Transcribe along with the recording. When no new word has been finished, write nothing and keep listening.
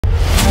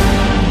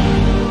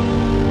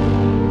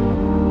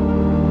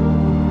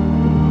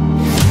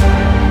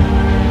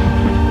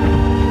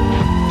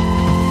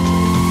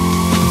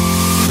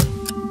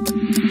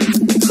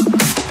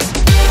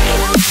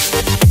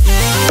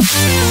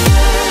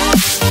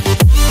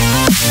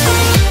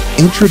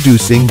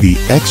Introducing the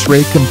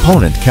X-ray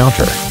component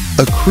counter,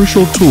 a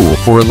crucial tool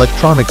for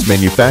electronics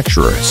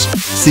manufacturers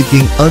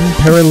seeking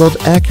unparalleled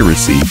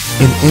accuracy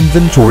in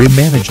inventory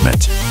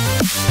management.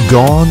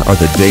 Gone are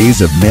the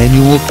days of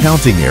manual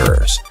counting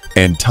errors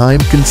and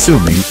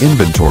time-consuming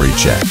inventory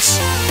checks.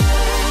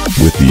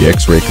 With the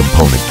X-ray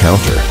component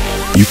counter,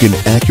 you can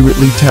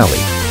accurately tally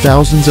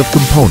thousands of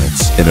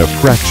components in a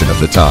fraction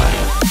of the time.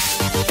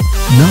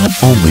 Not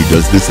only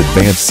does this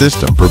advanced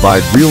system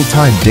provide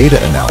real-time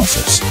data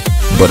analysis,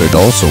 but it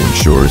also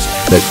ensures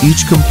that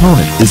each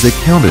component is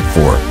accounted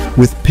for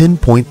with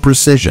pinpoint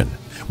precision,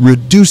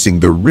 reducing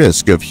the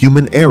risk of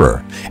human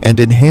error and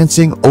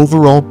enhancing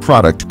overall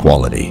product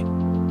quality.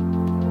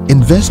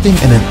 Investing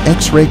in an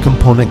X-ray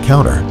component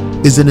counter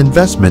is an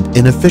investment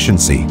in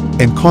efficiency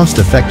and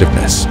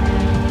cost-effectiveness.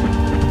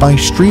 By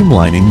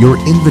streamlining your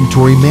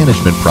inventory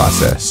management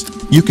process,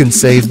 you can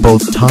save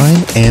both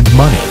time and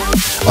money,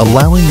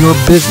 allowing your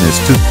business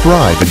to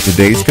thrive in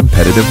today's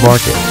competitive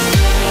market.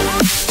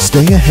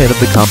 Stay ahead of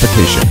the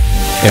competition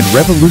and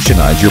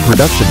revolutionize your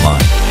production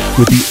line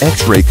with the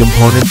X-ray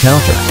component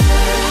counter.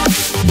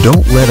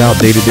 Don't let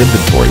outdated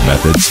inventory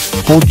methods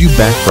hold you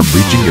back from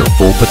reaching your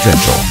full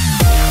potential.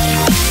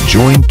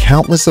 Join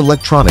countless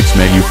electronics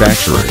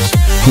manufacturers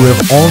who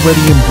have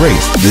already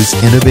embraced this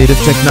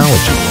innovative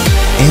technology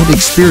and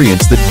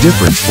experience the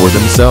difference for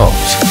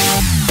themselves.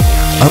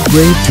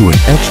 Upgrade to an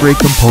X-ray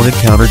component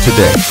counter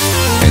today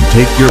and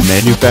take your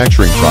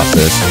manufacturing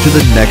process to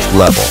the next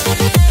level.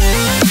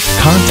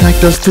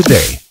 Contact us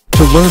today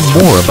to learn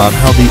more about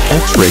how the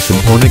X-ray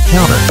component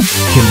counter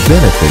can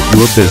benefit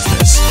your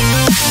business.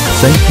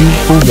 Thank you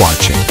for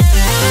watching.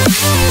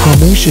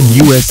 PROMATION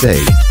USA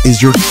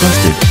is your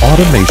trusted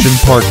automation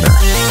partner.